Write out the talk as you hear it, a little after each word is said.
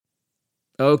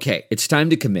Okay, it's time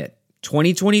to commit.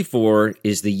 2024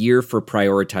 is the year for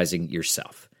prioritizing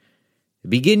yourself.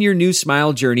 Begin your new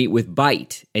smile journey with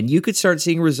Byte, and you could start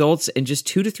seeing results in just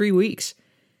 2 to 3 weeks.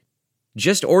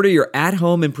 Just order your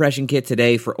at-home impression kit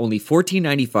today for only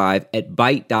 $14.95 at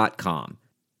Byte.com.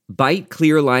 Byte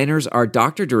clear liners are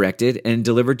doctor-directed and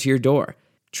delivered to your door.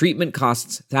 Treatment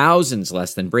costs thousands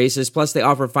less than braces, plus they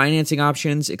offer financing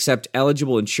options, accept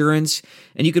eligible insurance,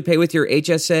 and you could pay with your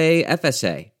HSA,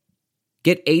 FSA.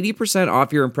 Get 80%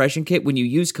 off your impression kit when you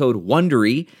use code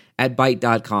WONDERY at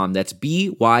Byte.com. That's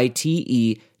BYTE.com.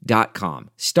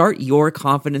 Start your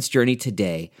confidence journey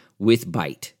today with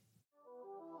Byte.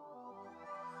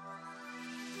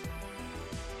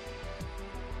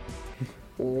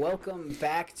 Welcome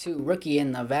back to Rookie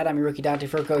in the Vet. I'm your rookie, Dr.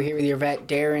 Furco, here with your vet,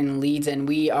 Darren Leeds, and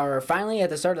we are finally at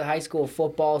the start of the high school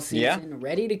football season,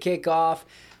 ready to kick off.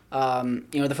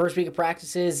 The first week of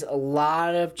practices, a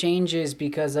lot of changes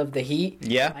because of the heat.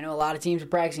 Yeah. I know a lot of teams are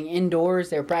practicing indoors.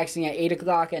 They were practicing at 8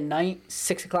 o'clock at night,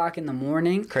 6 o'clock in the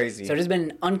morning. Crazy. So it has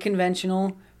been an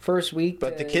unconventional first week.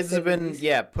 But the kids have been,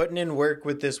 putting in work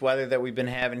with this weather that we've been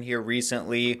having here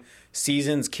recently.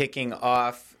 Season's kicking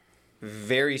off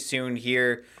very soon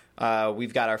here.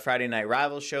 We've got our Friday Night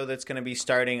Rivals show that's going to be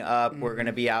starting up. We're going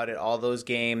to be out at all those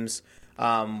games.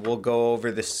 We'll go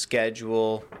over the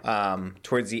schedule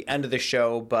towards the end of the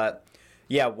show, but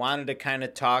wanted to kind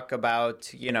of talk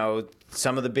about,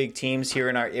 some of the big teams here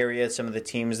in our area, some of the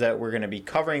teams that we're going to be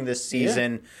covering this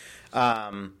season.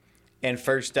 And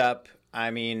first up,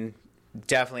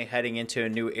 definitely heading into a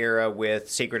new era with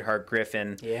Sacred Heart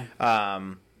Griffin.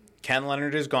 Ken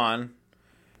Leonard is gone.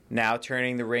 Now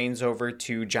turning the reins over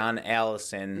to John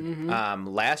Allison.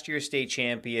 Last year's state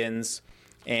champions,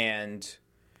 and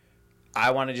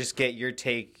I want to just get your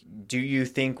take. Do you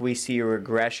think we see a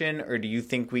regression, or do you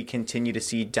think we continue to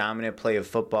see dominant play of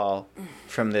football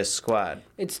from this squad?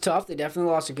 It's tough. They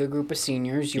definitely lost a good group of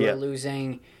seniors. You are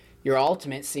losing your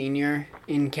ultimate senior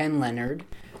in Ken Leonard.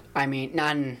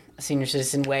 Not in a senior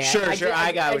citizen way. Sure,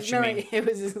 I got what you mean. It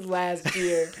was his last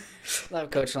year. Love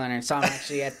Coach Leonard. Saw him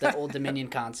actually at the Old Dominion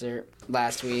concert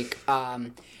last week.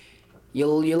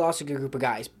 You lost a good group of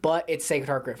guys, but it's Sacred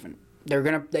Heart Griffin.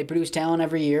 They produce talent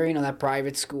every year, that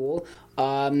private school.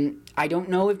 I don't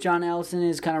know if John Allison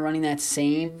is kind of running that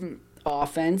same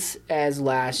offense as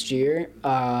last year.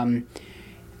 I'm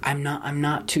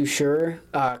not too sure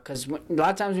because a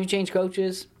lot of times we change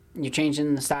coaches, you're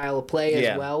changing the style of play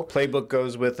as well. Playbook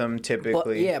goes with them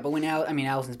typically. But when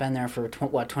Allison's been there for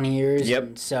 20 years. Yep.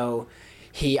 And so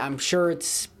I'm sure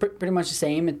it's pretty much the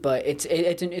same, but it's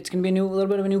gonna be a little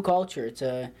bit of a new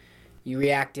culture. You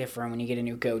react different when you get a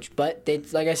new coach. But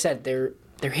like I said, their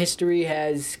history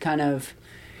has kind of,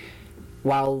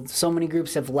 while so many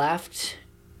groups have left,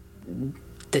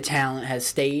 the talent has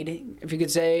stayed, if you could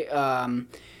say.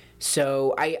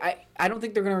 So I don't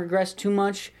think they're going to regress too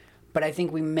much, but I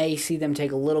think we may see them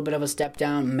take a little bit of a step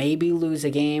down, maybe lose a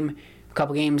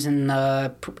couple games in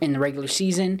the regular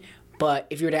season. But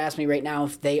if you were to ask me right now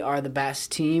if they are the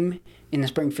best team in the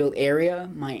Springfield area,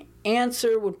 my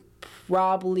answer would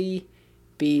probably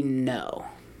be no.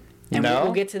 And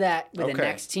we'll get to that with the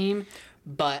next team.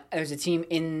 But there's a team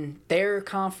in their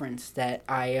conference that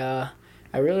I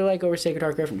really like over Sacred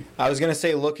Heart Griffin. I was going to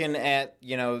say, looking at,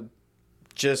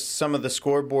 just some of the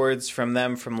scoreboards from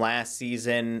them from last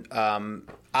season,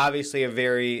 obviously a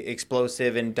very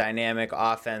explosive and dynamic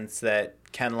offense that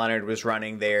Ken Leonard was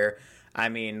running there.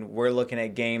 We're looking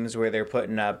at games where they're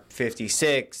putting up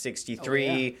 56,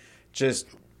 63, just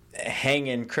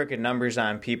hanging crooked numbers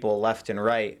on people left and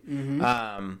right.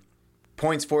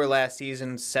 Points for last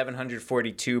season,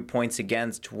 742, points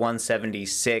against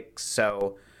 176.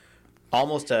 So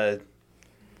almost a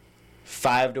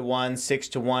 5-1,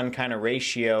 6-1 kind of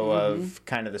ratio of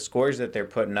kind of the scores that they're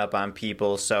putting up on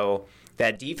people. So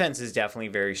that defense is definitely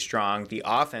very strong. The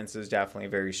offense is definitely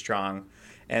very strong.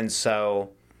 And so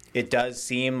it does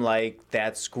seem like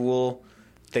that school,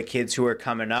 the kids who are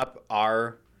coming up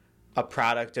are a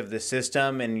product of the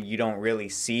system, and you don't really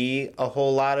see a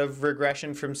whole lot of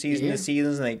regression from season to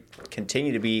season. They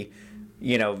continue to be,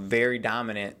 very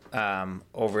dominant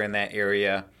over in that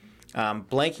area.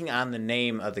 Blanking on the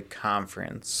name of the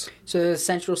conference. So the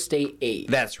Central State 8.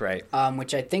 That's right.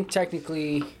 Which I think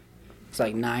technically it's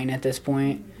like 9 at this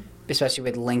point, especially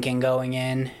with Lincoln going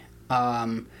in.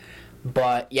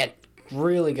 But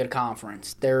really good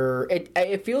conference.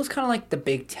 It feels kind of like the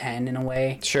Big Ten in a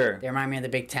way. Sure. They remind me of the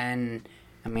Big Ten.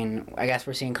 I guess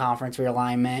we're seeing conference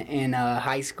realignment in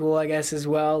high school, I guess, as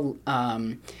well.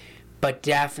 But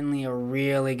definitely a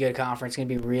really good conference. Going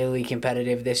to be really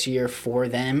competitive this year for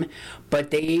them.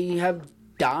 But they have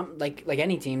like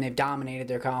any team, they've dominated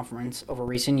their conference over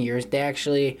recent years. They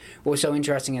actually, what was so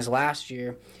interesting is last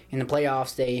year in the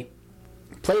playoffs, they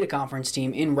played a conference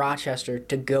team in Rochester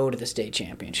to go to the state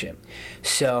championship.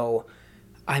 So,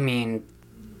 I mean,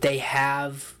 they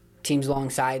have teams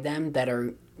alongside them that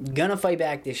are gonna fight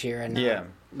back this year, and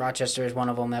Rochester is one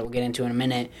of them that we'll get into in a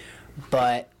minute.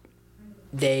 But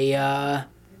they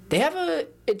have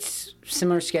it's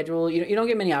similar schedule. You don't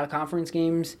get many out of conference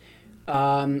games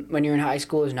when you're in high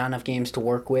school. There's not enough games to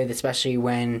work with, especially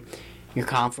when your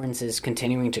conference is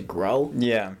continuing to grow.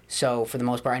 Yeah. So for the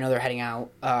most part, I know they're heading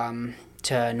out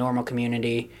to Normal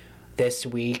Community this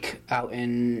week out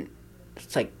in,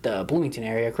 it's like the Bloomington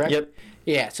area, correct? Yep.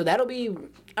 Yeah, so that'll be,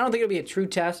 I don't think it'll be a true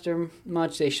test or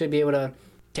much. They should be able to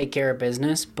take care of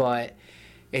business, but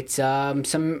it's a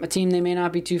team they may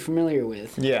not be too familiar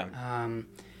with. Yeah.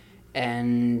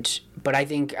 But I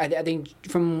think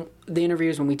from the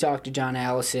interviews when we talked to John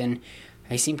Allison,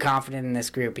 he seemed confident in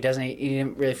this group. He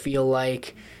didn't really feel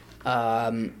like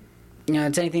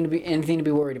it's anything to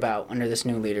be worried about under this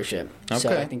new leadership. Okay.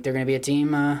 So I think they're going to be a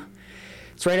team.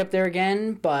 It's right up there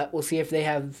again, but we'll see if they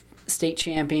have state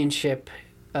championship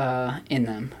in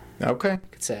them. Okay. I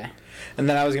could say. And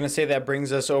then I was going to say that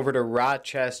brings us over to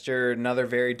Rochester, another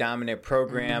very dominant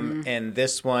program, and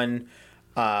this one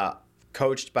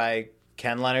coached by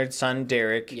Ken Leonard's son,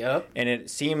 Derek. Yep. And it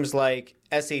seems like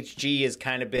SHG has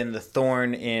kind of been the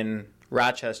thorn in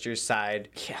Rochester's side.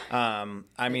 Yeah.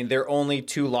 I mean, their only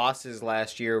 2 losses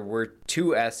last year were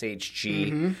to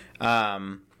SHG,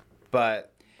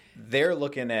 but they're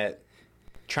looking at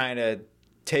trying to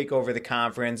take over the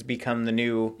conference, become the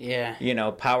new,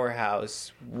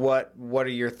 powerhouse. What are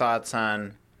your thoughts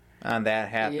on that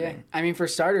happening? Yeah, I mean, for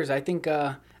starters, I think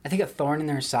a thorn in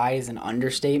their side is an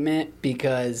understatement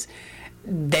because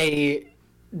they're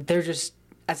just,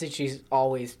 SHG's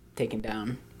always taken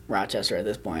down Rochester at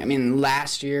this point. I mean,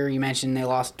 last year you mentioned they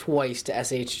lost twice to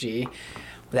SHG.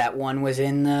 That one was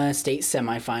in the state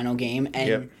semifinal game,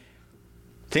 and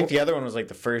I think the other one was like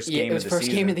the first game of the season. It was the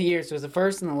first game of the year, so it was the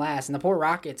first and the last. And the poor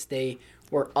Rockets, they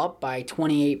were up by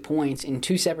 28 points in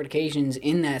 2 separate occasions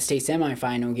in that state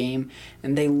semifinal game,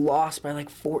 and they lost by like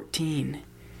 14.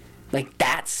 Like,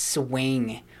 that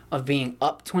swing of being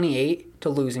up 28 to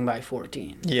losing by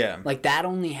 14. Yeah. Like, that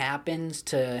only happens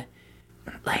to,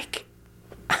 like,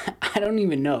 I don't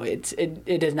even know. It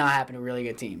does not happen to really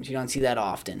good teams. You don't see that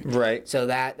often. Right. So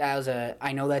that was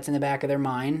I know that's in the back of their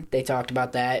mind. They talked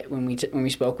about that when we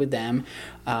spoke with them.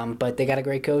 But they got a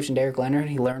great coach in Derek Leonard.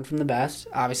 He learned from the best.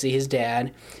 Obviously his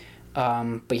dad.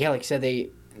 But yeah, like you said,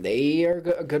 they are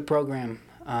a good program.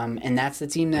 And that's the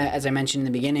team that, as I mentioned in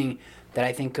the beginning, that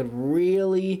I think could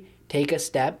really take a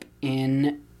step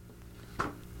in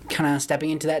kind of stepping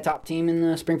into that top team in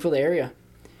the Springfield area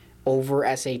over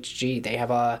SHG. They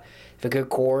have a good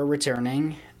core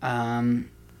returning.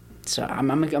 So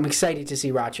I'm excited to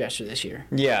see Rochester this year.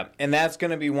 Yeah, and that's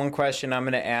going to be one question I'm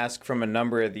going to ask from a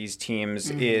number of these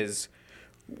teams is,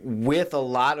 with a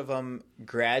lot of them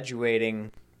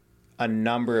graduating a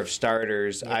number of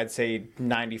starters, I'd say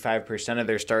 95% of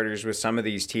their starters with some of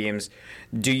these teams,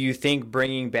 do you think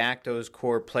bringing back those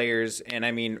core players, and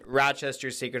I mean, Rochester,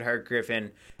 Sacred Heart,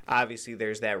 Griffin, obviously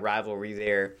there's that rivalry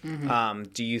there.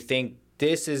 Do you think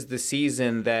this is the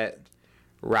season that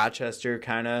Rochester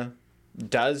kind of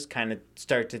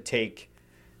start to take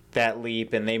that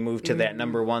leap and they move to that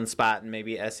number 1 spot and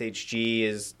maybe SHG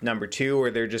is number 2, or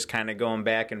they're just kind of going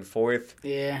back and forth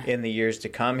in the years to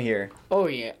come here? Oh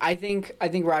yeah, I think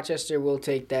Rochester will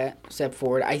take that step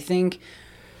forward. I think,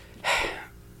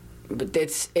 but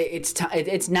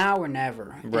it's now or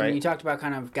never. Right. And you talked about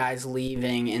kind of guys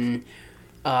leaving, and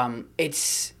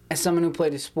it's, as someone who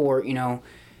played a sport,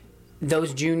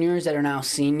 those juniors that are now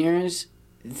seniors,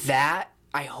 that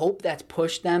I hope that's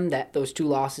pushed them, that those 2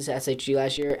 losses to SHG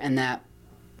last year and that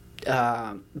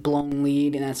blown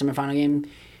lead in that semifinal game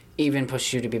even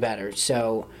pushed you to be better.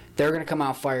 So they're going to come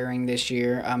out firing this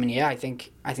year. And yeah, I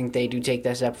think they do take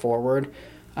that step forward.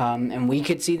 And we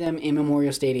could see them in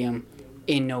Memorial Stadium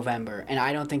in November. And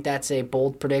I don't think that's a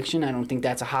bold prediction. I don't think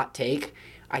that's a hot take.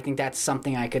 I think that's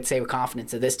something I could say with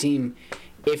confidence that this team,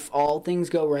 if all things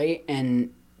go right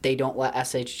and they don't let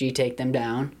SHG take them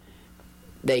down,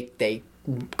 they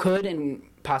could and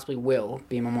possibly will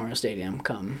be in Memorial Stadium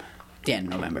come the end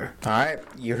of November. All right.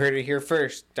 You heard it here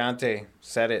first. Dante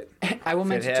said it. I will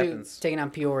mention, too, taking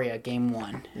on Peoria, Game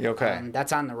 1. Okay.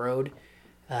 That's on the road.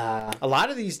 A lot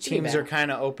of these teams are kind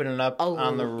of opening up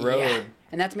on the road. Yeah.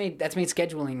 And that's made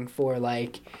scheduling for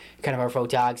like kind of our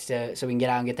photogs so we can get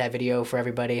out and get that video for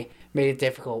everybody. Made it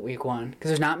difficult week 1 because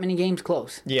there's not many games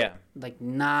close. Yeah, like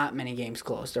not many games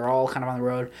close. They're all kind of on the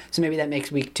road, so maybe that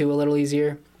makes week 2 a little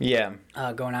easier. Yeah,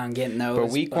 going out and getting those.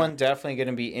 But week 1 definitely going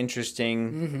to be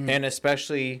interesting, and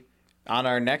especially on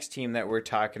our next team that we're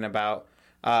talking about,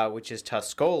 which is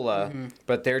Tuscola.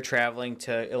 But they're traveling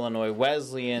to Illinois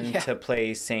Wesleyan to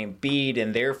play St. Bede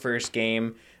in their first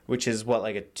game. Which is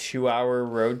like a 2-hour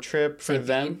road trip for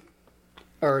them?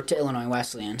 Or to Illinois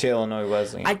Wesleyan. To Illinois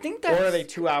Wesleyan. I think that's... Or are they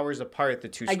 2 hours apart, the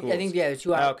two schools? I think, they're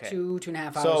 2 hours, okay. 2.5 hours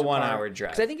apart. So a 1 hour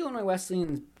drive. Because I think Illinois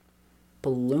Wesleyan's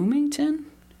Bloomington?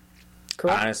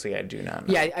 Correct? Honestly, I do not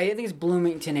know. Yeah, I think it's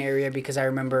Bloomington area because I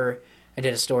remember I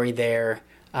did a story there.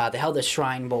 They held a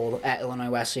Shrine Bowl at Illinois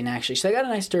Wesleyan, actually. So they got a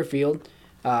nice turf field,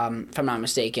 if I'm not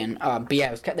mistaken. But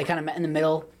yeah, they kind of met in the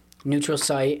middle, neutral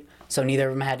site. So neither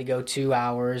of them had to go 2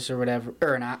 hours or whatever.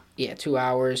 Or not. Yeah, 2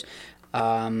 hours.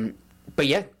 But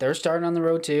yeah, they're starting on the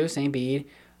road too, St. Bede.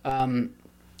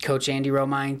 Coach Andy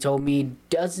Romine told me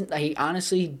he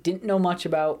honestly didn't know much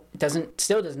about,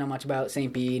 still doesn't know much about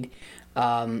St. Bede.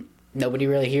 Nobody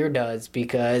really here does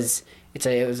because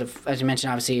it was as you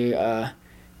mentioned, obviously a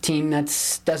team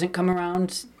that doesn't come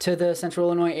around to the Central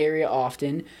Illinois area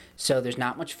often. So there's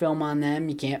not much film on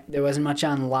them. There wasn't much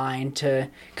online to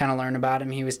kind of learn about them.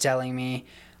 He was telling me,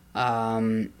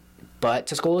 but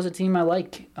Tuscola is a team I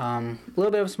like. A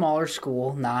little bit of a smaller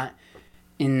school, not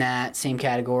in that same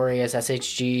category as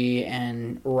SHG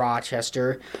and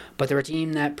Rochester, but they're a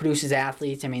team that produces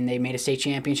athletes. I mean, they made a state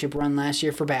championship run last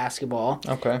year for basketball.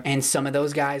 Okay. And some of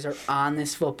those guys are on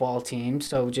this football team,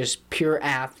 so just pure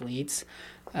athletes.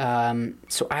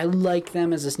 So I like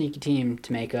them as a sneaky team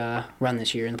to make a run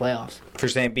this year in the playoffs. For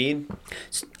St. Bede?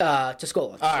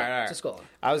 Tuscola. All right. Tuscola.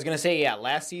 I was going to say,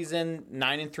 last season,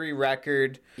 9-3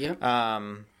 record. Yep.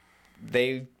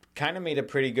 They kind of made a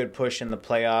pretty good push in the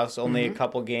playoffs, only a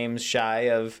couple games shy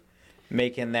of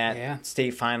making that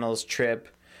state finals trip.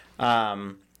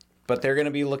 But they're going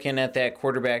to be looking at that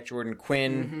quarterback, Jordan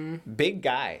Quinn. Big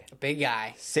guy.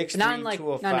 6'3", not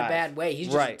 205. Not in a bad way. He's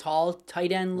just a tall,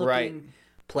 tight end looking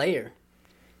player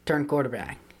turned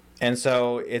quarterback. And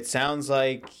so it sounds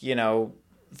like,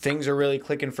 things are really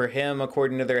clicking for him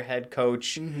according to their head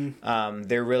coach.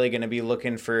 They're really going to be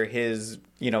looking for his,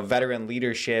 veteran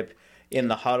leadership in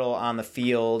the huddle, on the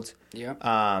field. Yeah.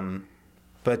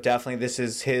 But definitely this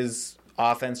is his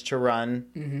offense to run.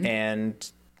 And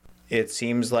it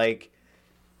seems like,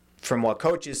 from what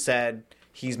coaches said,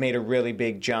 he's made a really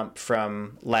big jump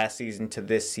from last season to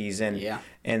this season. Yeah.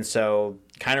 And so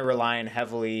kind of relying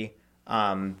heavily,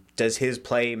 does his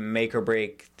play make or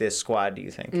break this squad, do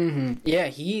you think? Yeah,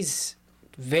 he's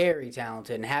very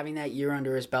talented. And having that year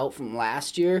under his belt from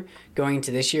last year going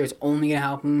into this year is only going to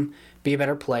help him be a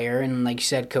better player. And like you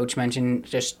said, Coach mentioned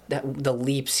just the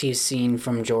leaps he's seen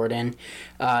from Jordan.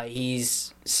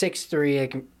 He's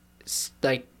 6'3",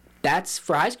 like that's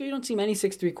for high school. You don't see many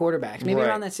 6'3" quarterbacks. Maybe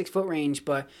around that 6 foot range,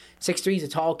 but 6'3" is a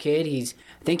tall kid.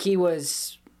 I think he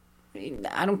was.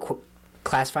 I don't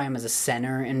classify him as a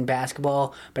center in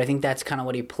basketball, but I think that's kind of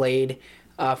what he played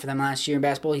for them last year in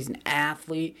basketball. He's an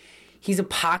athlete. He's a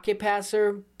pocket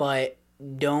passer, but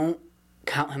don't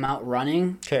count him out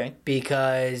running. Okay.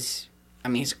 Because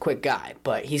he's a quick guy,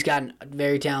 but he's got a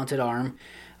very talented arm,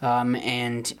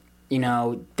 and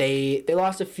they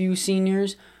lost a few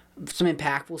seniors. Some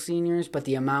impactful seniors, but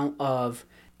the amount of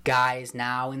guys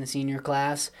now in the senior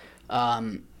class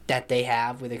that they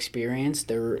have with experience,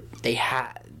 they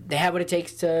have what it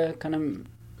takes to kind of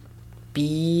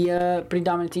be a pretty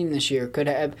dominant team this year. Could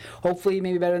have hopefully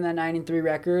maybe better than that 9-3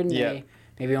 record. And they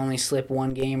maybe only slip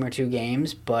 1 game or 2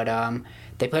 games, but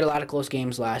they played a lot of close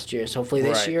games last year. So hopefully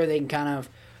this year they can kind of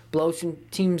blow some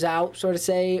teams out, sort of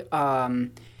say,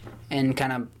 and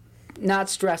kind of not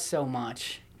stress so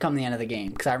much come the end of the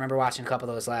game, because I remember watching a couple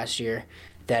of those last year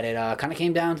that it kind of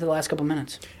came down to the last couple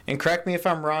minutes. And correct me if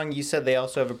I'm wrong, you said they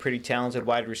also have a pretty talented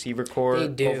wide receiver core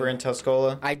over in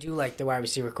Tuscola? I do like the wide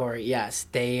receiver core, yes.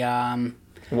 They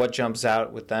what jumps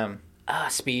out with them?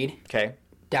 Speed. Okay.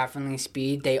 Definitely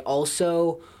speed. They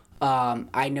also,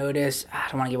 I noticed, I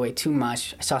don't want to give away too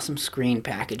much, I saw some screen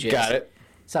packages. Got it.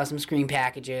 Saw some screen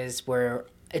packages where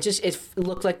it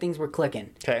looked like things were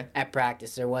clicking at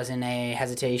practice. There wasn't a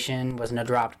hesitation, wasn't a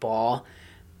dropped ball.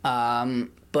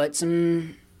 But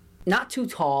some not too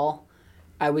tall,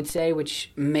 I would say,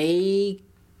 which may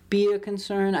be a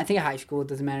concern. I think at high school it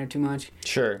doesn't matter too much.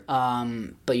 Sure.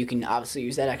 But you can obviously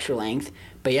use that extra length.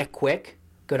 But yeah, quick,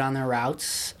 good on their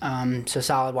routes. So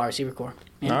solid wide receiver core.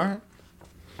 Yeah. All right.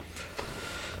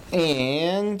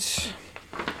 And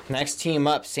Next team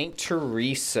up, St.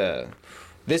 Teresa.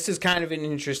 This is kind of an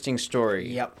interesting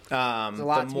story. Yep. There's a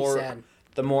lot to be said.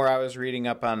 The more I was reading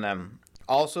up on them.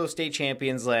 Also state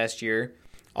champions last year.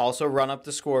 Also run up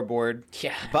the scoreboard.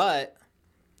 Yeah. But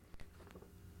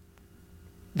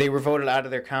they were voted out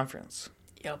of their conference.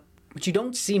 Yep. But you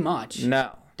don't see much.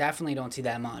 No. Definitely don't see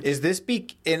that much. Is this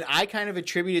and I kind of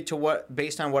attribute it to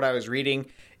based on what I was reading,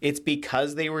 it's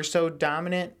because they were so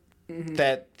dominant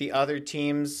that the other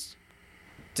teams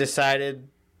decided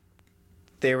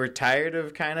they were tired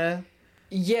of kind of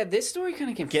this story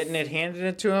kind of getting it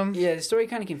handed to them. Yeah, the story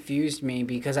kind of confused me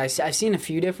because I've seen a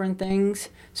few different things,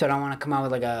 so I don't want to come out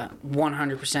with like a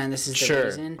 100% this is the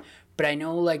reason. But I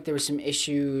know like there were some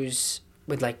issues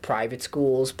with like private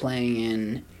schools playing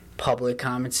in public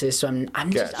conferences, so I'm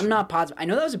not positive. I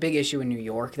know that was a big issue in New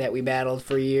York that we battled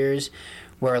for years,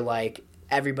 where like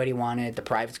everybody wanted the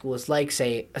private schools, like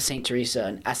say a St. Teresa,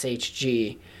 an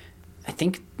SHG. I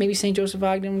think maybe St. Joseph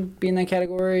Ogden would be in that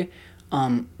category,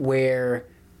 where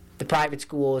the private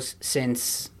schools,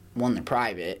 since one, they're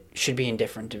private, should be in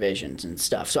different divisions and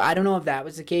stuff. So I don't know if that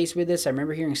was the case with this. I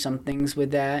remember hearing some things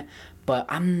with that, but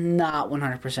I'm not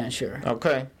 100% sure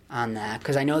on that,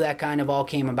 because I know that kind of all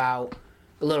came about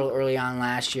a little early on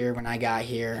last year when I got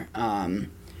here.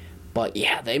 But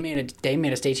yeah, they made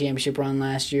a state championship run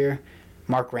last year.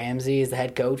 Mark Ramsey is the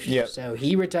head coach, so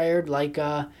he retired like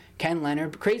Ken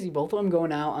Leonard. Crazy, both of them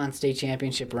going out on state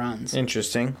championship runs.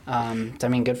 Interesting. So, I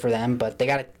mean, good for them, but they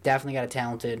definitely got a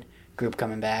talented group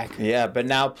coming back. Yeah, but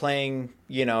now playing,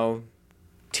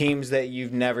 teams that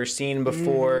you've never seen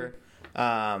before,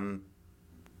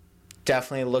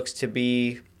 definitely looks to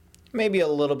be maybe a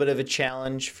little bit of a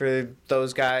challenge for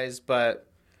those guys, but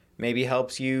maybe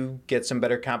helps you get some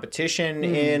better competition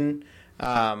in.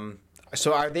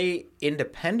 So are they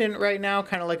independent right now,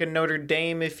 kind of like a Notre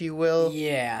Dame, if you will?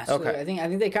 Yeah. So I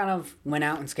think they kind of went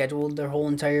out and scheduled their whole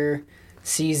entire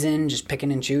season, just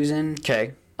picking and choosing.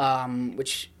 Okay.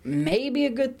 Which may be a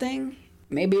good thing,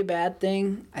 maybe a bad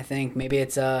thing. I think maybe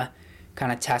it's a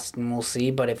kind of test and we'll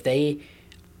see. But if they,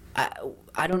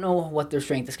 I don't know what their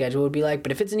strength of schedule would be like,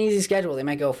 but if it's an easy schedule, they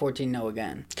might go 14-0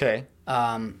 again. Okay.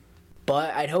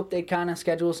 But I'd hope they kind of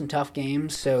schedule some tough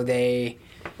games so they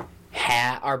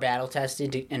are battle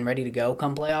tested and ready to go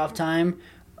come playoff time.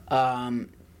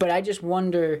 But I just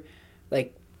wonder,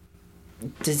 like,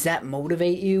 does that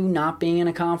motivate you not being in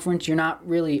a conference? You're not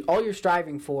really, all you're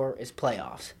striving for is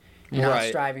playoffs. You're not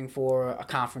striving for a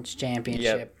conference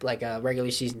championship, like a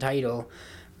regular season title.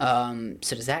 So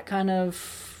does that kind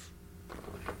of,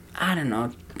 I don't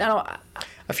know.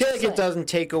 I feel like it doesn't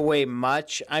take away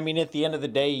much. I mean, at the end of the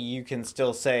day, you can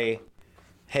still say,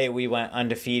 hey, we went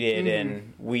undefeated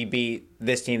and we beat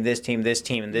this team, this team, this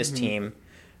team, and this team.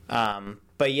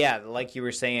 But yeah, like you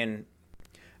were saying,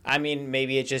 I mean,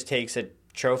 maybe it just takes a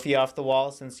trophy off the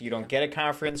wall since you don't get a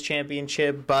conference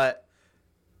championship. But,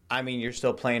 I mean, you're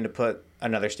still playing to put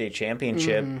another state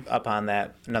championship up on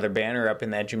that, another banner up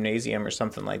in that gymnasium or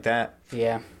something like that.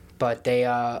 Yeah, but they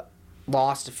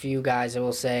lost a few guys, I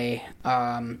will say.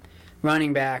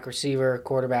 Running back, receiver,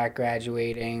 quarterback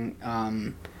graduating.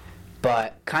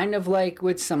 But kind of like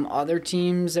with some other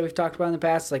teams that we've talked about in the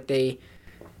past, like a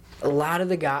lot of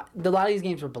these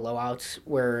games were blowouts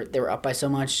where they were up by so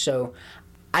much. So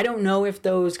I don't know if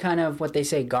those kind of what they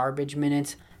say garbage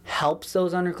minutes helps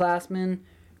those underclassmen,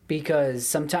 because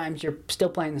sometimes you're still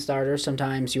playing the starters,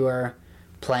 sometimes you are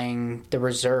playing the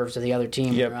reserves of the other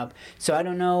team. Yep. Up. So I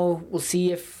don't know. We'll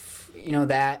see if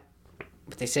that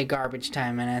what they say garbage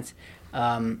time minutes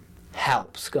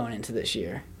helps going into this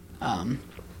year.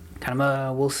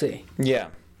 We'll see. Yeah,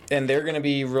 and they're going to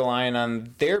be relying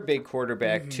on their big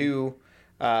quarterback too,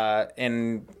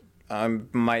 and I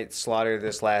might slaughter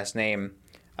this last name,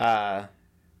 Max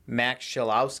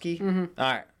Shilowski. All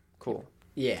right, cool.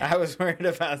 Yeah, I was worried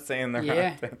about saying the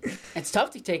wrong thing. It's tough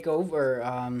to take over.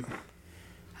 I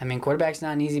mean, quarterback's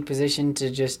not an easy position to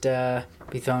just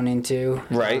be thrown into.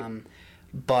 Right.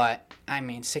 But I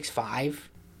mean, 6'5".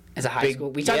 As a high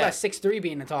school, we talk about 6'3"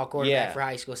 being a tall quarterback for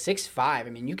high school. 6'5", I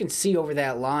mean, you can see over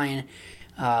that line.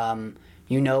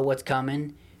 You know what's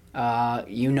coming.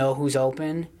 You know who's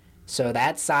open. So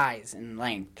that size and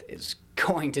length is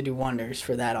going to do wonders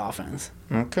for that offense.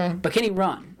 Okay. But can he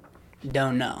run?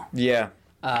 Don't know. Yeah.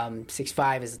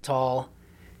 6'5" is a tall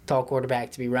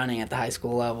quarterback to be running at the high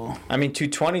school level. I mean,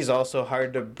 220 is also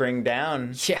hard to bring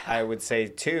down. Yeah. I would say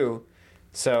too.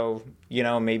 So,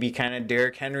 maybe kind of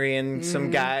Derrick Henry and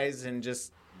some guys and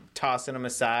just tossing them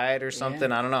aside or something.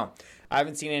 Yeah. I don't know. I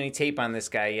haven't seen any tape on this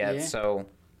guy yet, so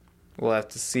we'll have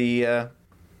to see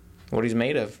what he's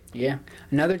made of. Yeah.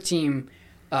 Another team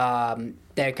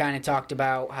that kind of talked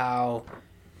about how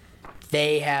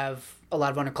they have a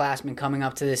lot of underclassmen coming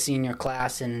up to the senior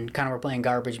class and kind of were playing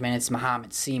garbage minutes.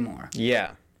 Muhammad Seymour.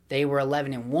 Yeah. They were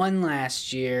 11-1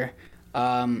 last year.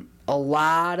 A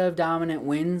lot of dominant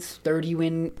wins,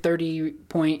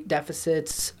 30-point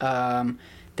deficits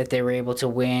that they were able to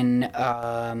win.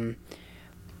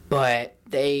 But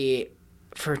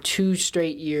for 2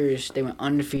 straight years, they went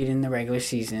undefeated in the regular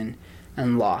season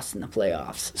and lost in the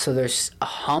playoffs. So there's a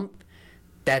hump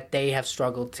that they have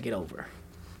struggled to get over.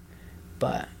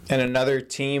 And another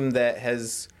team that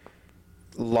has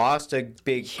lost a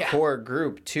big core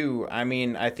group, too. I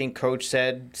mean, I think Coach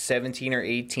said 17 or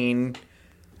 18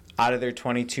 out of their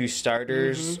 22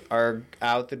 starters are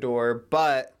out the door.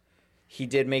 But he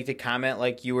did make the comment,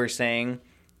 like you were saying,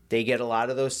 they get a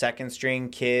lot of those second-string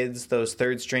kids, those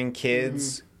third-string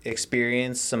kids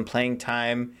experience some playing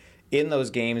time in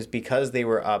those games because they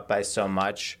were up by so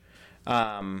much.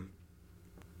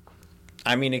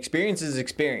 I mean, experience is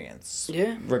experience.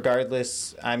 Yeah.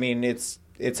 Regardless, I mean, it's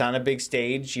on a big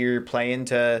stage. You're playing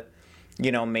to,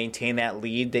 maintain that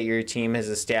lead that your team has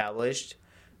established.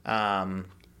 And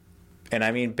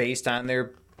I mean, based on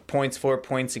their points for,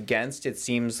 points against, it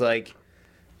seems like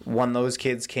when those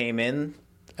kids came in,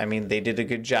 I mean, they did a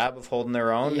good job of holding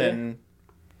their own and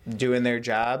doing their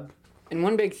job. And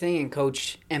one big thing, and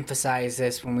Coach emphasized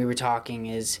this when we were talking,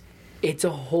 is it's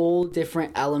a whole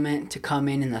different element to come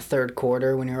in the third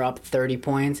quarter when you're up 30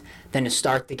 points than to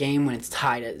start the game when it's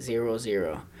tied at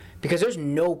 0-0. Because there's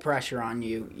no pressure on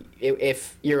you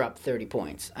if you're up 30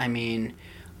 points. I mean,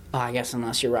 I guess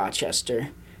unless you're Rochester.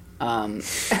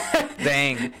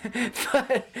 Dang.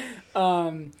 But,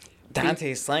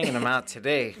 Dante's slanging them out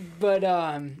today. But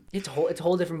it's a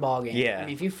whole different ballgame. Yeah. I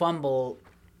mean, if you fumble,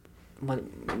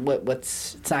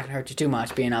 it's not gonna hurt you too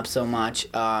much being up so much.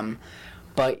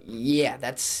 But yeah,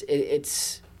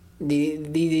 it's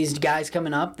these guys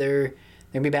coming up. They're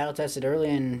gonna be battle tested early,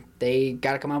 and they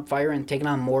got to come out fire and taking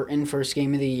on Morton first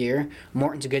game of the year.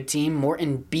 Morton's a good team.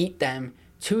 Morton beat them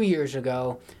 2 years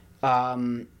ago. I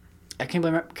can't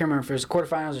remember if it was the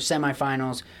quarterfinals or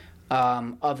semifinals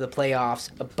of the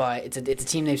playoffs, but it's a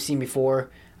team they've seen before.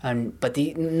 But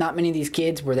not many of these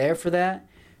kids were there for that,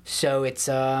 so it's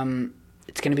going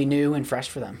to be new and fresh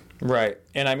for them. Right,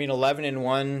 and I mean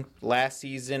 11-1 last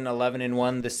season,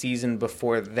 11-1 the season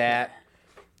before that.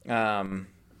 They got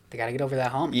to get over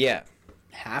that hump. Yeah,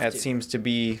 that seems to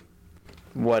be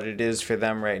what it is for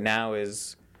them right now.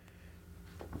 Is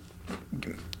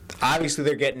obviously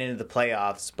they're getting into the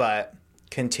playoffs, but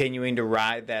continuing to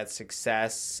ride that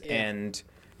success and,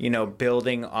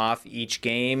 building off each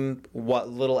game. What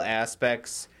little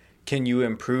aspects can you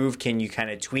improve? Can you kind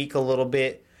of tweak a little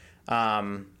bit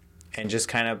and just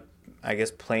kind of, I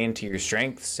guess, play into your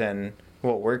strengths and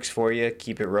what works for you,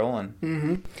 keep it rolling?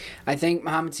 Mm-hmm. I think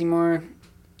Muhammad Seymour,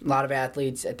 a lot of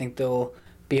athletes, I think they'll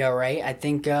be all right. I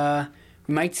think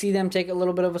we might see them take a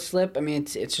little bit of a slip. I mean,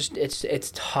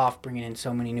 it's tough bringing in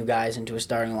so many new guys into a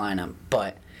starting lineup,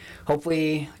 but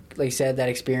hopefully, like you said, that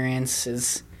experience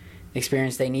is the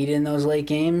experience they needed in those late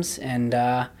games, and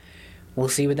we'll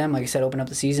see with them, like I said, open up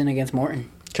the season against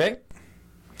Morton. Okay.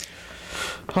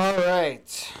 All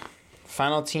right.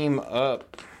 Final team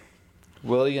up,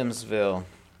 Williamsville.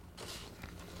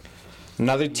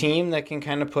 Another team that can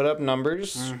kind of put up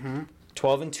numbers.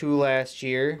 12-2 last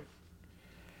year,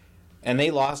 and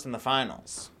they lost in the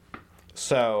finals.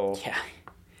 So yeah,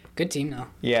 good team though.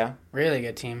 Yeah, really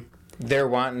good team. They're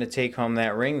wanting to take home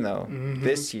that ring though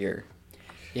this year.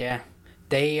 Yeah,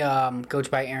 they coached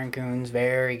by Aaron Coons,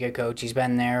 very good coach. He's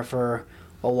been there for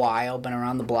a while, been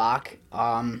around the block.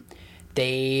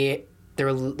 They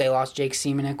lost Jake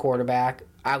Seaman at quarterback.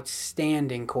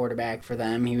 Outstanding quarterback for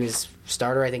them. He was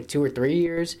starter, I think, 2 or 3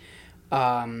 years.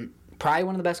 Probably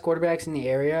one of the best quarterbacks in the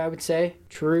area, I would say.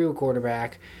 True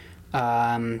quarterback.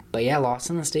 But yeah, lost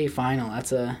in the state final.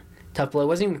 That's a tough blow. It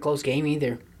wasn't even a close game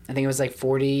either. I think it was like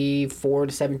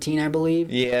 44-17, I believe.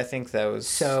 Yeah, I think that was.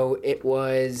 So it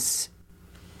was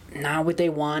not what they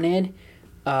wanted.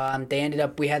 They ended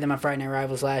up. We had them on Friday Night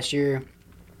Rivals last year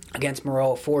against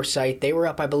Maroa Forsyth. They were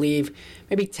up, I believe,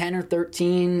 maybe 10 or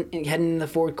 13 heading into the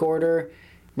fourth quarter.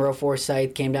 Maroa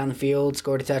Forsyth came down the field,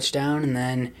 scored a touchdown, and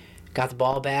then got the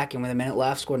ball back, and with a minute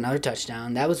left, scored another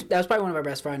touchdown. That was probably one of our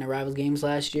best Friday Night Rivals games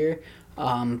last year.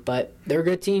 But they're a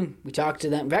good team. We talked to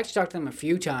them. We've actually talked to them a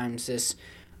few times this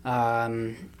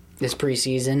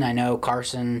preseason. I know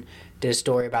Carson did a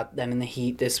story about them in the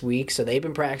heat this week, so they've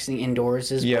been practicing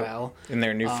indoors as well. In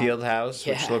their new field house,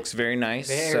 which looks very nice.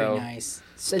 Very nice.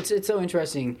 It's so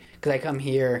interesting because I come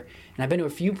here and I've been to a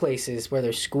few places where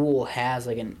their school has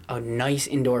like a nice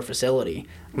indoor facility.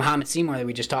 Muhammad Seymour that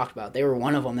we just talked about, they were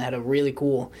one of them that had a really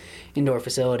cool indoor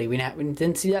facility. We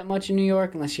didn't see that much in New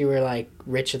York unless you were like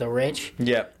rich of the rich.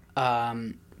 Yep.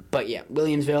 But yeah,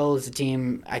 Williamsville is a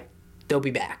team. They'll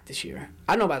be back this year.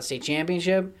 I don't know about the state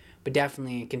championship, but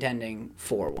definitely contending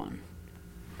for one.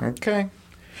 Okay.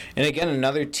 And again,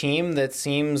 another team that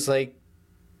seems like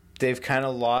they've kind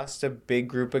of lost a big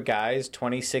group of guys,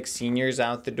 26 seniors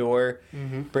out the door,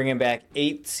 bringing back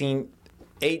 8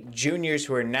 juniors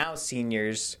who are now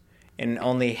seniors, and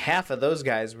only half of those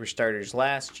guys were starters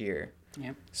last year.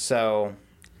 Yep. So,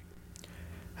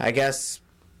 I guess,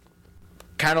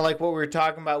 kind of like what we were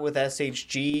talking about with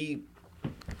SHG,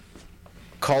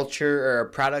 culture or a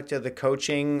product of the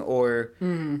coaching or,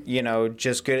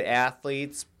 just good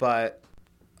athletes. But,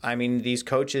 I mean, these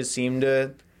coaches seem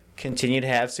to continue to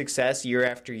have success year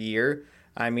after year.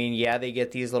 I mean, yeah, they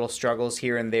get these little struggles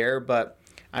here and there, but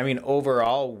I mean,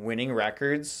 overall winning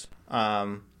records,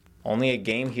 only a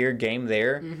game here, game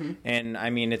there. And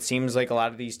I mean, it seems like a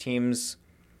lot of these teams,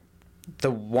 the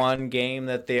one game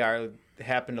that they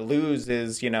happen to lose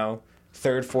is,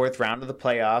 third, fourth round of the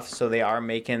playoffs, so they are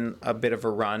making a bit of a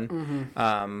run.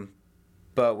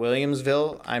 But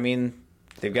Williamsville, I mean,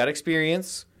 they've got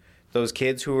experience. Those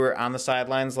kids who were on the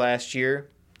sidelines last year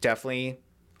definitely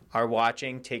are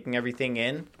watching, taking everything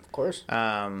in. Of course.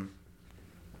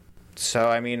 So,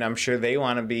 I mean, I'm sure they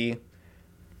want to be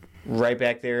right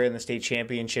back there in the state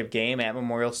championship game at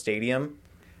Memorial Stadium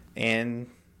and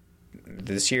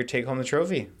this year take home the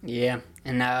trophy. Yeah,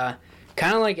 and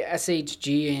kind of like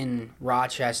SHG in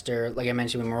Rochester, like I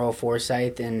mentioned with Monroe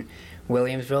Forsyth and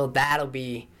Williamsville, that'll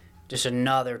be just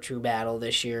another true battle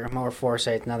this year. Monroe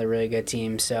Forsyth, another really good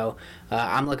team. So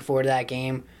I'm looking forward to that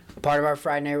game. Part of our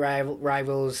Friday Night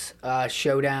Rivals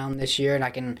showdown this year, and I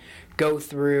can go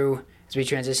through, as we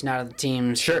transition out of the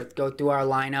teams, go through our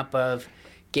lineup of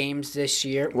games this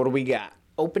year. What do we got?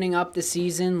 Opening up the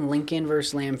season, Lincoln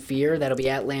versus Lamphere. That'll be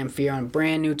at Lamphere on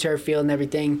brand new turf field and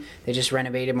everything. They just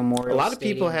renovated Memorial Stadium. A lot of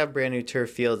people have brand new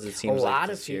turf fields, it seems like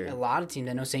this year. A lot of teams.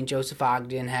 I know St. Joseph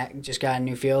Ogden just got a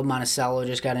new field. Monticello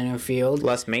just got a new field.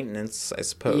 Less maintenance, I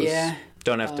suppose. Yeah.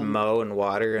 Don't have to mow and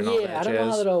water and all that jazz. Yeah, I don't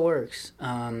know how that all works.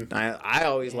 I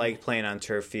always like playing on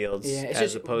turf fields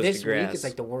as opposed to grass. This week is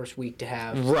like the worst week to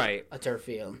have a turf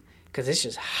field because it's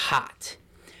just hot.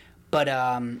 But,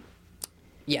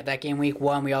 that game week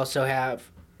 1, we also have,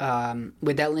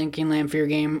 with that Lincoln Lamphere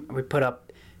game, we put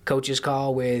up coach's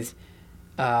call with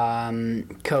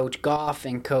Coach Goff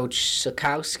and Coach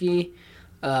Sikowski.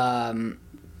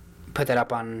 Put that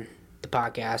up on the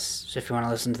podcast, so if you want to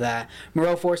listen to that.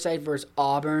 Monroe Forsyth versus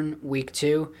Auburn, week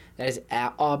 2. That is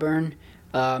at Auburn.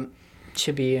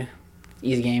 Should be an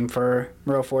easy game for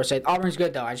Monroe Forsyth. Auburn's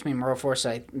good, though. I just mean Monroe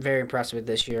Forsyth, very impressed with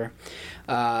this year.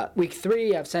 Week 3,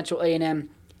 you have Central A&M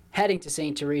heading to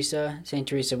St. Teresa. St.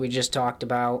 Teresa we just talked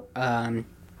about. Then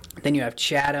you have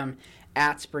Chatham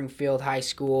at Springfield High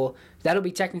School. That'll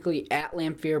be technically at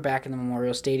Lamphere back in the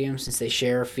Memorial Stadium since they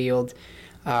share a field.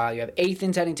 You have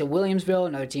Athens heading to Williamsville,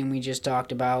 another team we just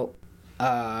talked about.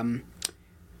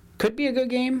 Could be a good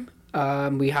game.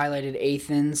 We highlighted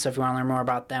Athens, so if you want to learn more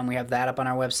about them, we have that up on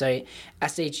our website.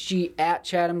 SHG at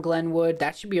Chatham Glenwood.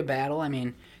 That should be a battle. I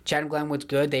mean, Chatham Glenwood's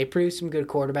good. They produce some good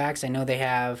quarterbacks. I know they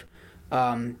have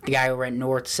the guy over at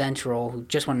North Central who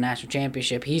just won a national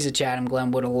championship. He's a Chatham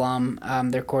Glenwood alum,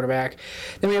 their quarterback.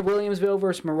 Then we have Williamsville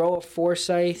versus Monroe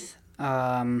Forsyth.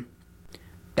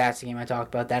 That's the game I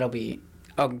talked about. That'll be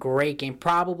a great game.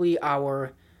 Probably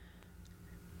our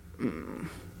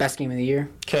best game of the year.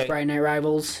 Okay. Friday Night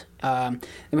Rivals. Then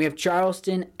we have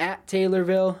Charleston at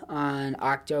Taylorville on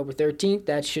October 13th.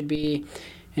 That should be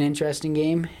an interesting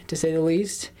game, to say the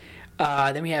least.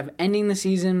 Then we have ending the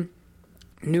season,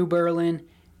 New Berlin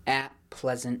at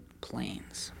Pleasant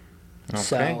Plains. Okay.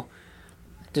 So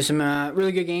there's some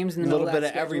really good games in the middle of that A little bit of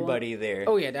schedule. everybody there.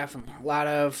 Oh, yeah, definitely. A lot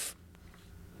of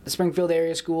the Springfield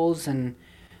area schools and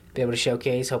be able to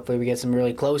showcase. Hopefully we get some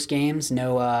really close games.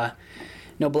 No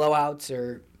blowouts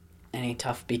or any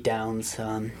tough beatdowns.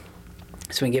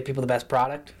 So we can get people the best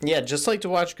product. Yeah, just like to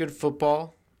watch good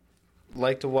football.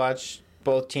 Like to watch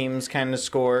both teams kind of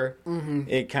score. Mm-hmm.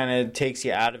 It kind of takes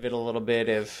you out of it a little bit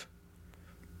if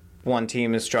one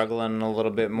team is struggling a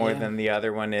little bit more than the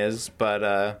other one is.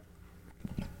 But,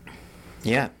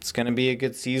 yeah, it's going to be a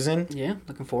good season. Yeah,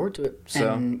 looking forward to it.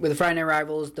 So, and with the Friday Night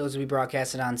Rivals, those will be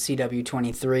broadcasted on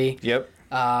CW23. Yep.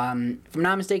 If I'm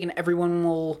not mistaken, every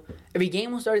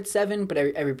game will start at 7, but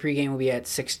every pregame will be at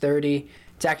 6:30.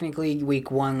 Technically, week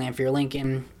 1, Lamphere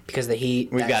Lincoln, because of the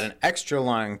heat. We've got an extra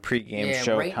long pregame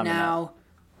show right coming now, up.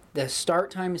 the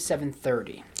start time is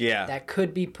 7:30. Yeah. That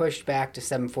could be pushed back to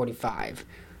 7:45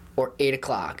 or 8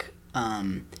 o'clock.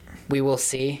 We will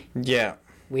see. Yeah.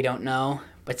 We don't know.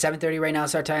 But 7:30 right now,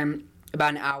 start time.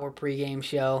 About an hour pregame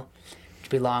show.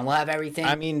 Should be long. We'll have everything.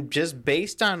 I mean, just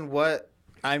based on what...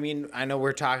 I mean, I know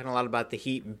we're talking a lot about the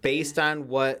heat. Based on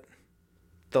what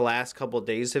the last couple of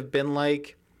days have been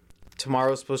like,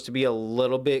 tomorrow's supposed to be a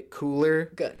little bit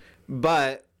cooler. Good.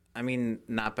 But, I mean,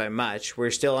 not by much.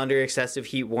 We're still under excessive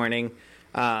heat warning.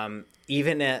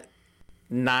 Even at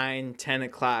 9, 10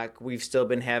 o'clock, we've still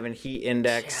been having heat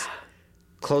index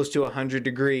close to 100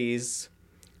 degrees.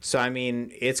 So, I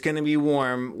mean, it's going to be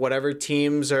warm. Whatever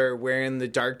teams are wearing the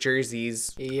dark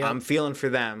jerseys, I'm feeling for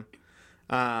them.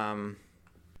 Be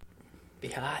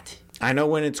hot. I know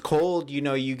when it's cold, you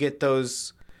know, you get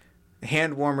those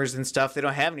hand warmers and stuff. They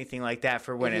don't have anything like that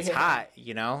for when it's hot,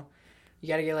 you know? You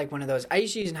got to get like one of those. I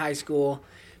used to use in high school.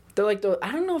 They're like those,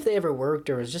 I don't know if they ever worked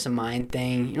or it was just a mind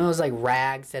thing. You know those like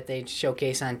rags that they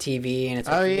showcase on TV and it's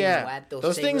like wet?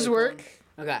 Those things really work.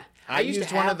 Cool. Okay. I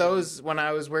used one of those when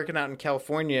I was working out in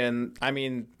California, and I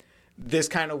mean, this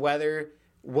kind of weather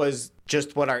was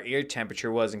just what our air temperature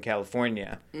was in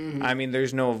California. Mm-hmm. I mean,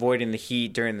 there's no avoiding the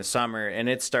heat during the summer, and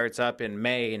it starts up in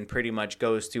May and pretty much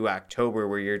goes through October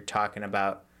where you're talking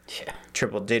about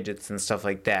triple digits and stuff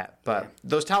like that. But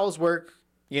those towels work,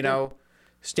 you know,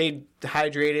 stay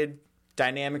hydrated,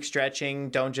 dynamic stretching.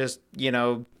 Don't just, you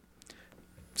know,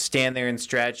 stand there and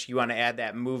stretch. You want to add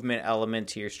that movement element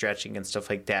to your stretching and stuff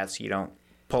like that so you don't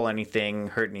pull anything,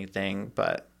 hurt anything.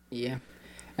 But yeah.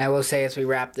 And I will say as we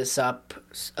wrap this up,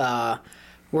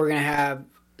 we're going to have,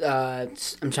 I'm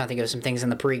trying to think of some things in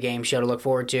the pregame show to look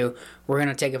forward to. We're going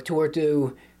to take a tour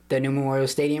to the new Memorial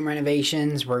Stadium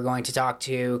renovations. We're going to talk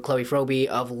to Chloe Froby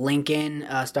of Lincoln,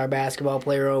 a star basketball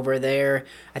player over there.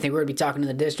 I think we're going to be talking to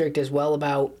the district as well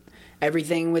about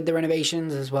everything with the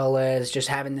renovations, as well as just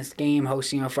having this game,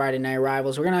 hosting a Friday Night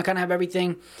Rivals. We're going to kind of have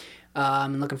everything.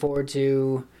 Looking forward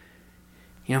to,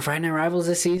 you know, Friday Night Rivals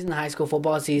this season. The high school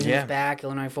football season is back.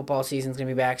 Illinois football season is going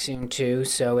to be back soon, too.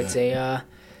 So it's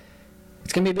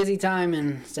it's going to be a busy time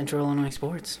in Central Illinois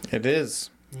sports. it is.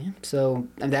 Yeah, so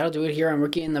that'll do it here on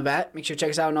Rookie and the Vet. Make sure to check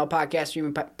us out on all podcast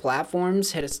streaming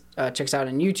platforms. Hit us, check us out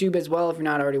on YouTube as well if you're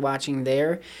not already watching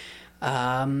there.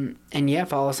 And yeah,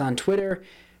 follow us on Twitter.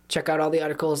 Check out all the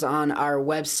articles on our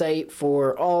website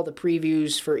for all the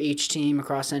previews for each team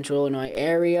across Central Illinois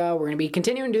area. We're going to be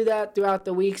continuing to do that throughout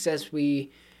the weeks as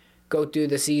we go through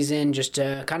the season, just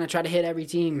to kind of try to hit every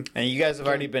team. And you guys have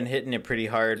already been hitting it pretty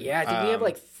hard. Yeah, I think we have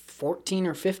like 14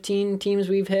 or 15 teams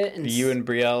we've hit. And you and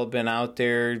Brielle been out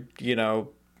there, you know,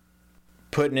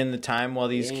 putting in the time while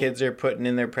these kids are putting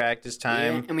in their practice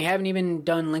time. Yeah, and we haven't even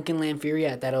done Lincoln Lanphier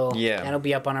yet. That'll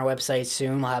be up on our website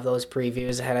soon. We'll have those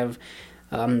previews ahead of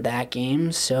that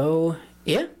game. So,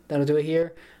 yeah, that'll do it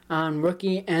here on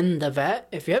Rookie and the Vet.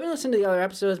 If you haven't listened to the other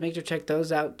episodes, make sure to check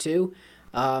those out too,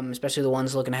 especially the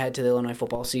ones looking ahead to the Illinois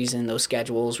football season, those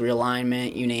schedules,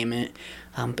 realignment, you name it.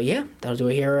 But yeah, that'll do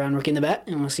it here on Rookie and the Vet,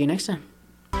 and we'll see you next time.